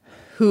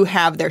 who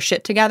have their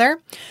shit together,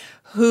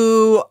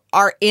 who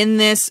are in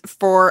this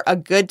for a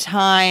good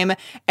time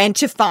and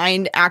to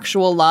find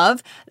actual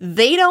love.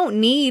 They don't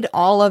need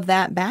all of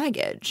that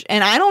baggage.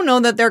 And I don't know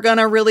that they're going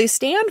to really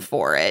stand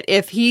for it.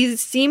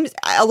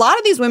 A lot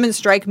of these women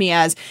strike me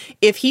as,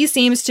 if he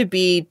seems to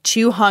be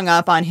too hung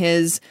up on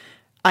his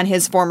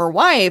former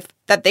wife,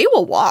 that they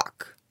will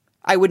walk.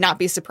 I would not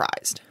be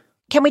surprised.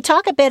 Can we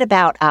talk a bit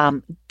about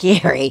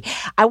Gerry?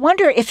 I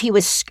wonder if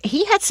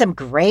he had some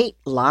great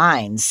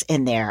lines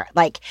in there.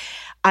 Like,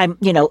 I'm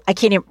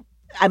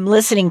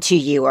listening to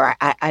you, or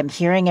I'm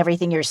hearing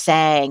everything you're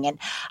saying. And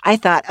I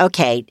thought,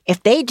 okay,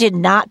 if they did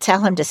not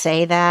tell him to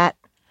say that,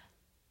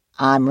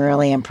 I'm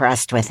really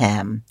impressed with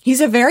him.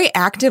 He's a very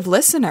active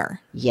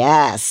listener.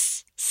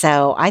 Yes.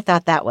 So I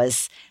thought that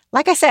was,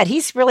 like I said,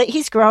 he's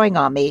growing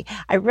on me.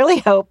 I really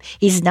hope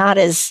he's not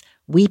as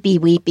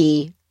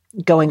weepy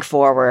going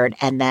forward,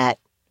 and that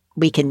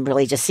we can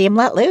really just see him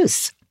let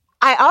loose.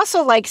 I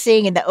also like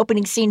seeing in the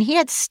opening scene, he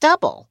had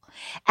stubble,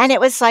 and it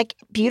was like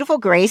beautiful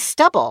gray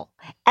stubble.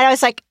 And I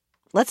was like,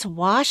 let's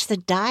wash the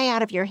dye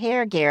out of your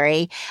hair,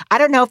 Gerry. I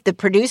don't know if the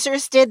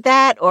producers did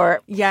that,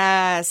 or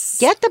yes,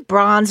 get the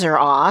bronzer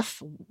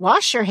off,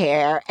 wash your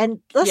hair, and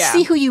let's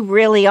see who you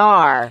really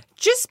are.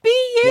 Just be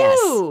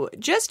you. Yes.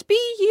 Just be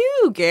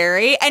you,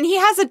 Gerry. And he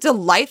has a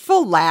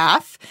delightful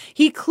laugh.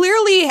 He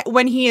clearly,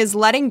 when he is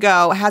letting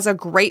go, has a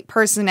great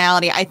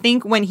personality. I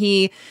think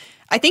he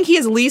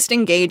is least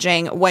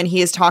engaging when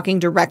he is talking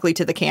directly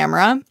to the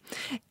camera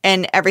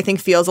and everything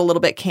feels a little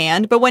bit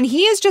canned. But when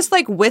he is just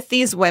like with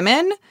these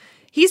women,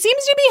 he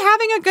seems to be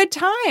having a good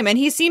time and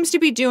he seems to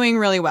be doing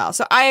really well.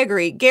 So I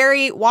agree.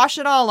 Gerry, wash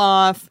it all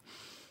off,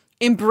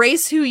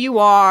 embrace who you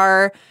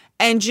are,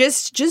 and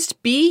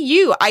just be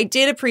you. I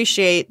did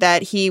appreciate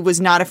that he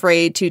was not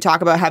afraid to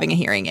talk about having a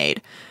hearing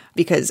aid,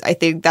 because I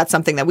think that's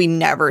something that we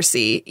never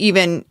see.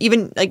 Even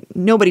like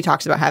nobody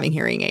talks about having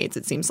hearing aids,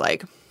 it seems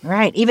like.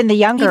 Right. Even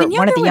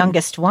one of the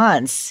youngest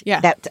ones. Yeah.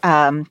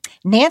 That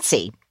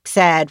Nancy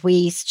said,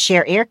 we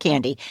share ear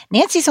candy.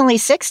 Nancy's only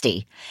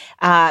 60.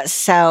 And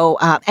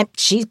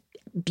she's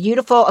a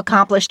beautiful,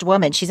 accomplished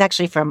woman. She's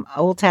actually from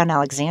Old Town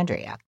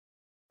Alexandria.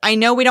 I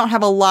know we don't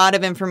have a lot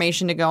of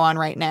information to go on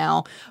right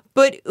now,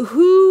 but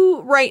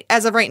who,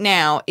 as of right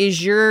now,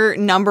 is your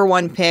number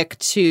one pick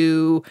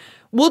to,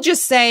 we'll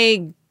just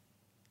say,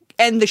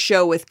 end the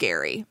show with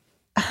Gerry?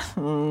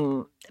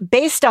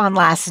 Based on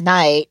last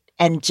night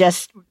and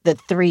just the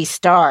 3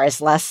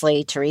 stars,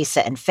 Leslie,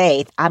 Teresa, and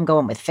Faith, I'm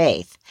going with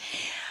Faith.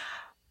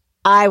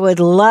 I would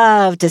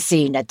love to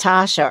see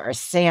Natasha or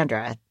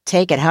Sandra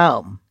take it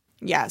home.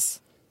 Yes.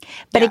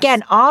 But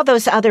again, all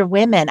those other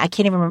women, I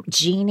can't even remember,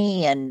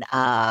 Jeannie and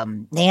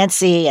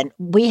Nancy, and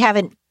we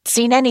haven't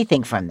seen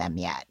anything from them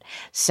yet.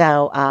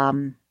 So,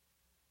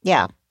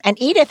 yeah.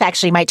 And Edith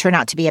actually might turn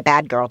out to be a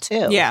bad girl,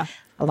 too. Yeah.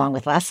 Along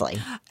with Leslie.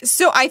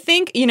 So I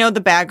think,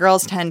 the bad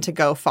girls tend to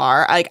go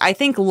far. I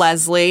think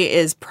Leslie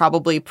is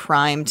probably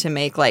primed to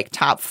make like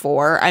top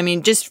 4. I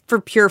mean, just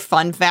for pure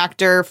fun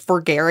factor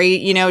for Gerry,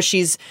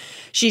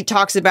 she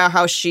talks about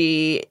how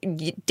she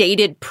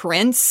dated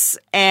Prince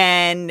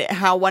and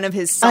how one of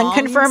his songs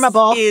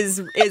unconfirmable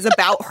is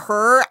about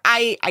her.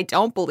 I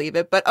don't believe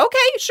it, but okay,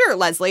 sure,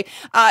 Leslie.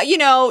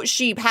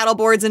 She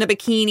paddleboards in a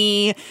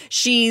bikini.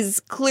 She's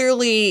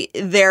clearly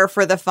there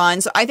for the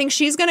fun. So I think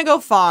she's going to go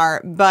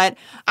far, but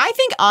I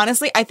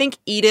think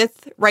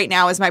Edith right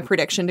now is my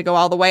prediction to go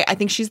all the way. I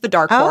think she's the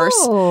dark horse.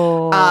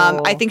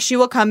 I think she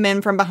will come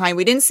in from behind.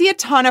 We didn't see a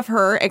ton of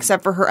her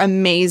except for her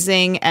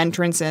amazing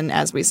entrance in,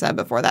 as we said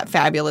before, that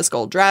fabulous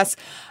gold dress.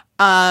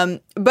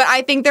 But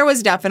I think there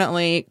was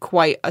definitely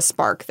quite a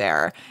spark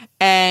there.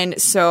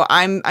 And so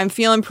I'm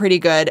feeling pretty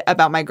good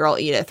about my girl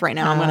Edith right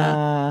now.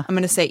 I'm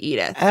gonna say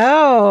Edith.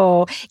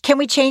 Oh, can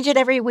we change it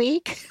every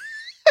week?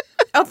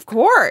 Of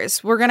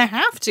course, we're going to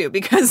have to,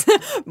 because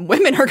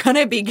women are going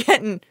to be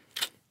getting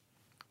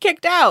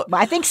kicked out.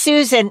 Well, I think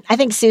Susan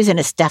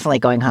is definitely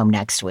going home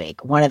next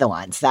week. One of the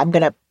ones. I'm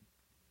going to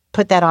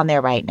put that on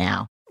there right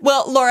now.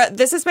 Well, Laura,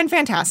 this has been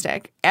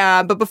fantastic.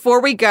 But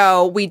before we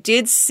go, we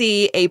did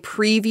see a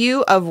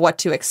preview of what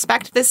to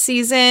expect this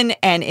season,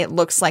 and it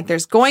looks like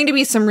there's going to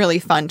be some really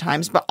fun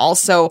times, but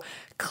also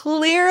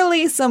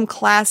clearly some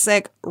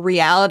classic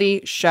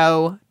reality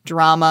show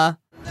drama.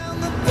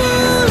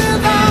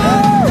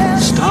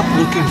 Stop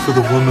looking for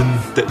the woman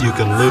that you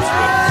can live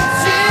with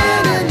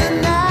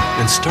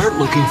and start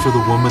looking for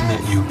the woman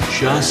that you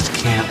just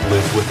can't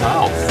live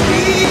without.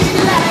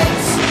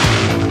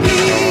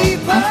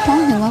 I'm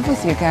falling in love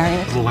with you,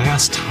 Gerry. The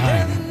last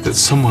time that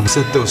someone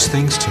said those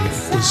things to me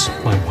was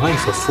my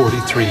wife of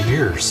 43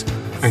 years.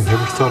 I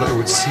never thought I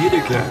would see it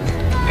again,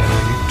 and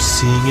I'm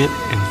seeing it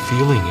and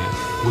feeling it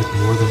with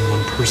more than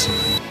one person.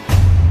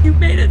 You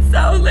made it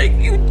sound like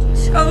you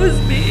chose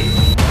me.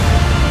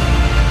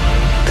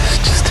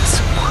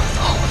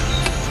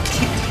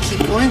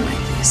 Keep going like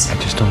this. I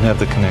just don't have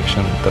the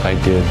connection that I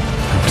did.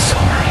 I'm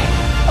sorry.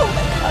 Oh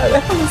my God.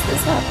 God, how is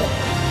this happening?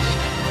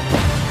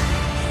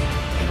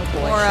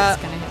 Laura,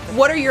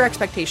 what are your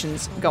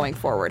expectations going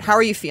forward? How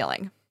are you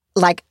feeling?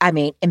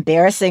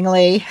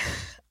 Embarrassingly,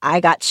 I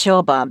got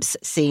chill bumps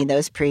seeing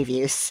those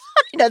previews.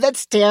 I know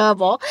that's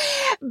terrible,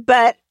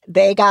 but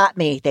they got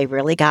me. They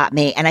really got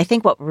me. And I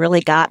think what really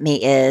got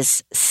me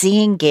is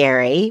seeing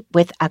Gerry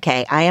with,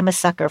 okay, I am a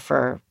sucker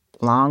for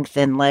long,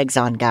 thin legs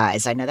on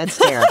guys. I know that's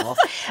terrible.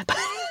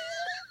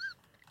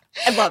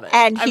 I love it.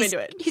 And I'm into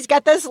it. He's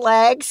got those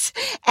legs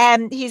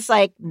and he's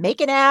like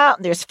making out.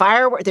 And there's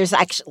fireworks. There's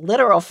actually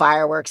literal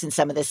fireworks in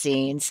some of the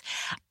scenes.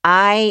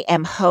 I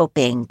am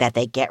hoping that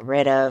they get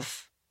rid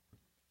of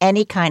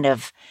any kind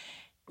of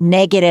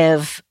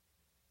negative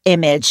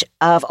image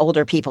of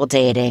older people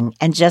dating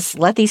and just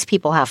let these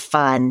people have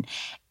fun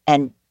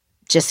and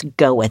just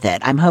go with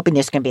it. I'm hoping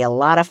there's going to be a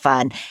lot of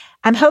fun.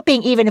 I'm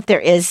hoping even if there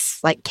is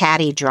like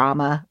catty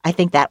drama, I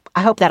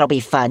hope that'll be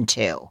fun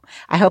too.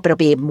 I hope it'll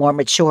be a more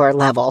mature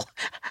level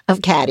of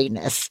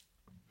cattiness.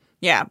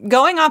 Yeah.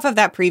 Going off of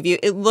that preview,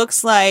 it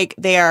looks like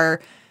they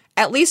are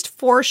at least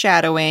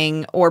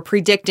foreshadowing or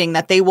predicting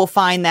that they will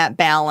find that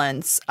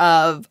balance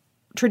of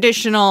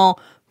traditional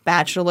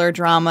Bachelor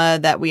drama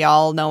that we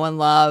all know and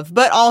love,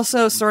 but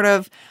also sort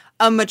of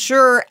a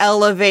mature,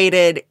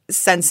 elevated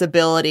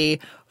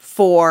sensibility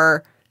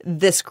for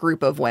this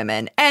group of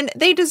women, and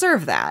they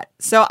deserve that.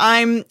 So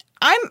I'm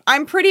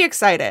pretty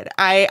excited.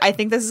 I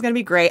think this is going to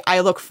be great.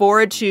 I look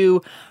forward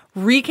to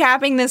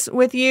recapping this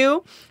with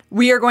you.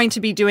 We are going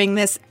to be doing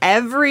this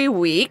every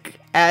week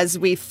as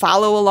we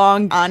follow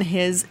along on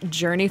his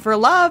journey for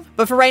love.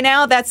 But for right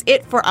now, that's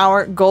it for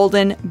our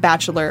Golden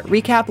Bachelor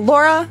recap.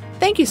 Laura,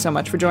 thank you so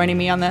much for joining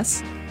me on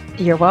this.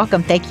 You're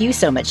welcome. Thank you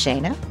so much,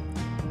 Shayna.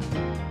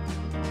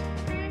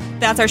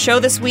 That's our show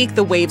this week.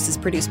 The Waves is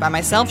produced by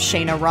myself,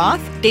 Shayna Roth.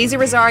 Daisy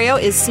Rosario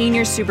is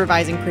senior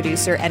supervising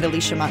producer, and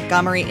Alicia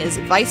Montgomery is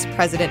vice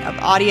president of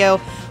audio.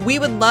 We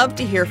would love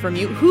to hear from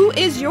you. Who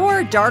is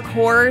your dark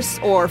horse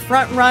or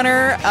front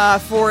runner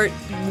for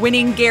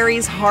winning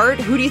Gerry's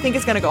heart? Who do you think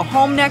is going to go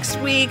home next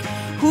week?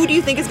 Who do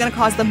you think is going to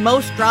cause the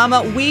most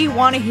drama? We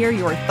want to hear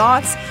your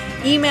thoughts.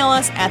 Email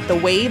us at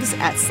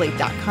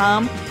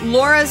thewaves@slate.com.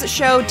 Laura's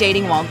show,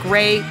 Dating While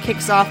Gray,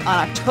 kicks off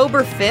on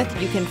October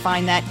 5th. You can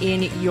find that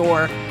in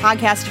your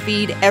podcast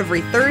feed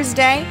every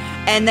Thursday.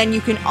 And then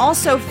you can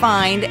also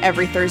find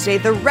every Thursday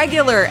the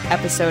regular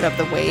episode of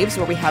The Waves,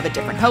 where we have a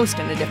different host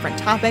and a different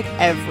topic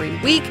every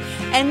week.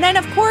 And then,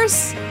 of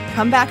course,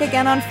 come back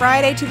again on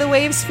Friday to The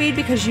Waves feed,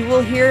 because you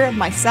will hear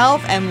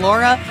myself and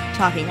Laura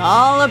talking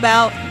all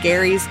about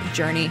Gerry's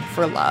journey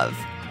for love.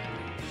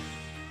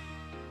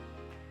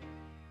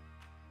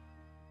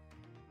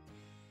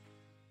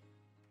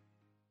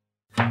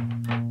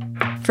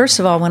 First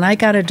of all, when I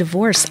got a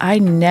divorce, I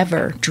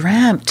never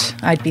dreamt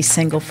I'd be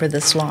single for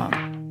this long.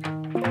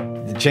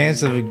 The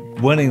chance of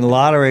winning the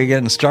lottery,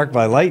 getting struck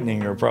by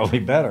lightning, are probably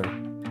better.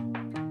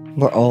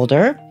 We're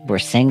older, we're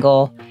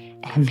single,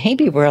 and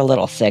maybe we're a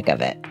little sick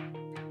of it.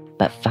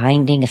 But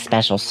finding a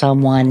special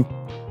someone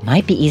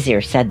might be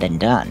easier said than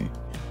done.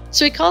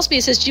 So he calls me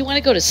and says, "Do you want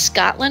to go to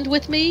Scotland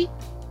with me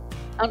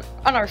on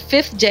our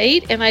 5th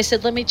date?" And I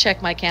said, "Let me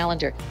check my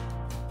calendar."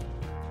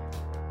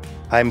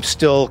 I'm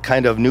still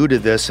kind of new to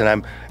this, and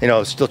I'm,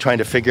 still trying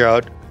to figure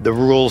out the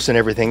rules and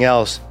everything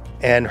else.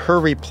 And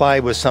her reply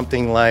was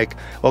something like,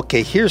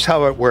 "Okay, here's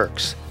how it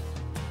works."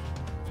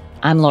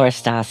 I'm Laura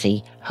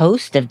Stassi,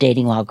 host of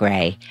Dating While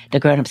Gray, the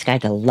grown-up's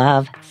guide to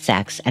love,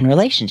 sex, and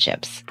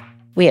relationships.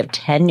 We have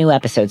 10 new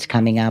episodes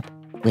coming up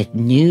with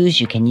news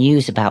you can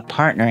use about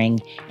partnering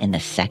in the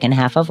second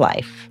half of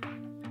life.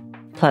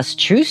 Plus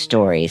true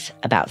stories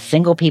about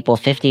single people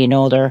 50 and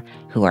older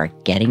who are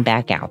getting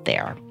back out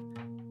there.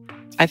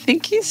 I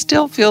think he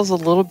still feels a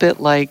little bit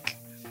like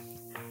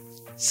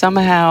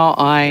somehow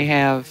I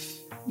have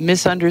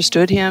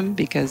misunderstood him,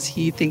 because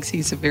he thinks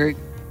he's a very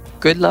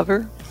good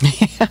lover.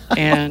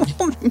 And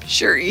I'm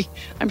sure he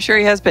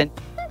has been.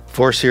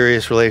 4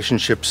 serious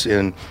relationships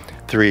in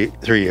 3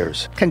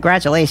 years.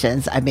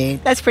 Congratulations. I mean,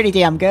 that's pretty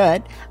damn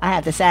good, I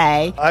have to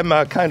say. I'm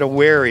kind of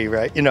wary,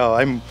 right?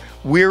 I'm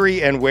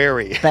weary and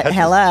wary. But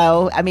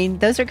hello, I mean,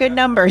 those are good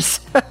numbers.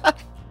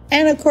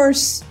 And of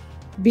course,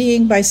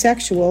 being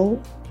bisexual,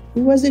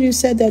 who was it who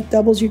said that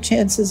doubles your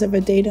chances of a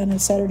date on a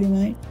Saturday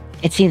night?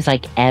 It seems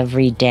like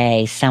every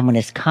day someone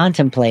is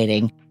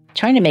contemplating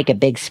trying to make a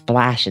big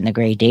splash in the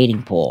gray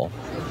dating pool.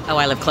 Oh,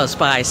 I live close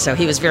by, so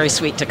he was very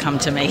sweet to come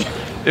to me.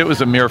 It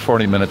was a mere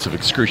 40 minutes of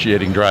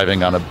excruciating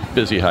driving on a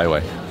busy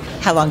highway.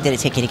 How long did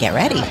it take you to get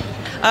ready?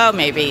 Oh,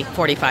 maybe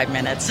 45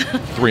 minutes.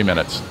 3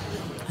 minutes.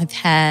 I've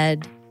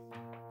had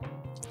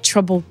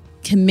trouble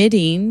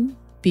committing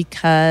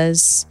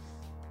because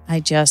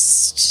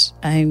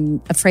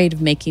I'm afraid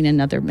of making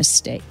another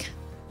mistake.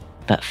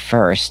 But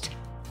first,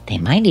 they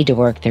might need to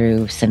work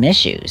through some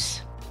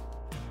issues.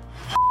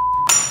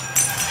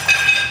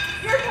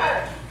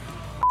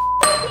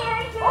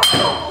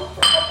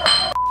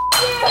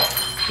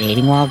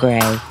 Dating While Gray,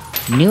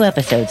 new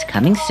episodes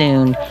coming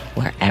soon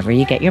wherever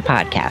you get your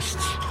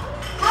podcasts.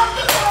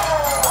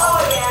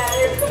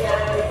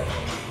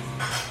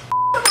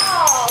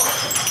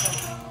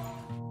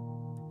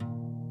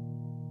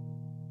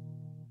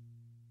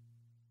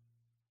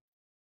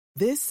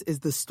 This is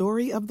the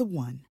story of the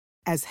one.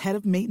 As head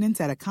of maintenance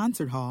at a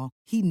concert hall,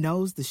 he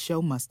knows the show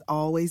must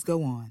always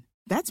go on.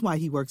 That's why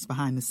he works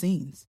behind the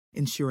scenes,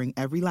 ensuring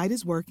every light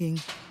is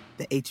working,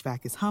 the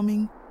HVAC is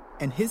humming,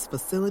 and his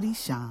facility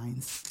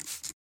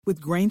shines. With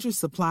Grainger's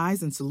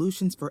supplies and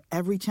solutions for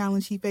every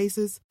challenge he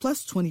faces,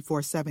 plus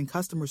 24/7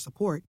 customer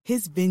support,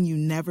 his venue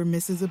never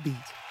misses a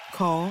beat.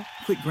 Call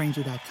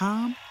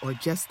quickgrainger.com or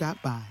just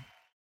stop by.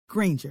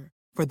 Grainger,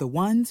 for the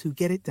ones who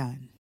get it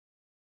done.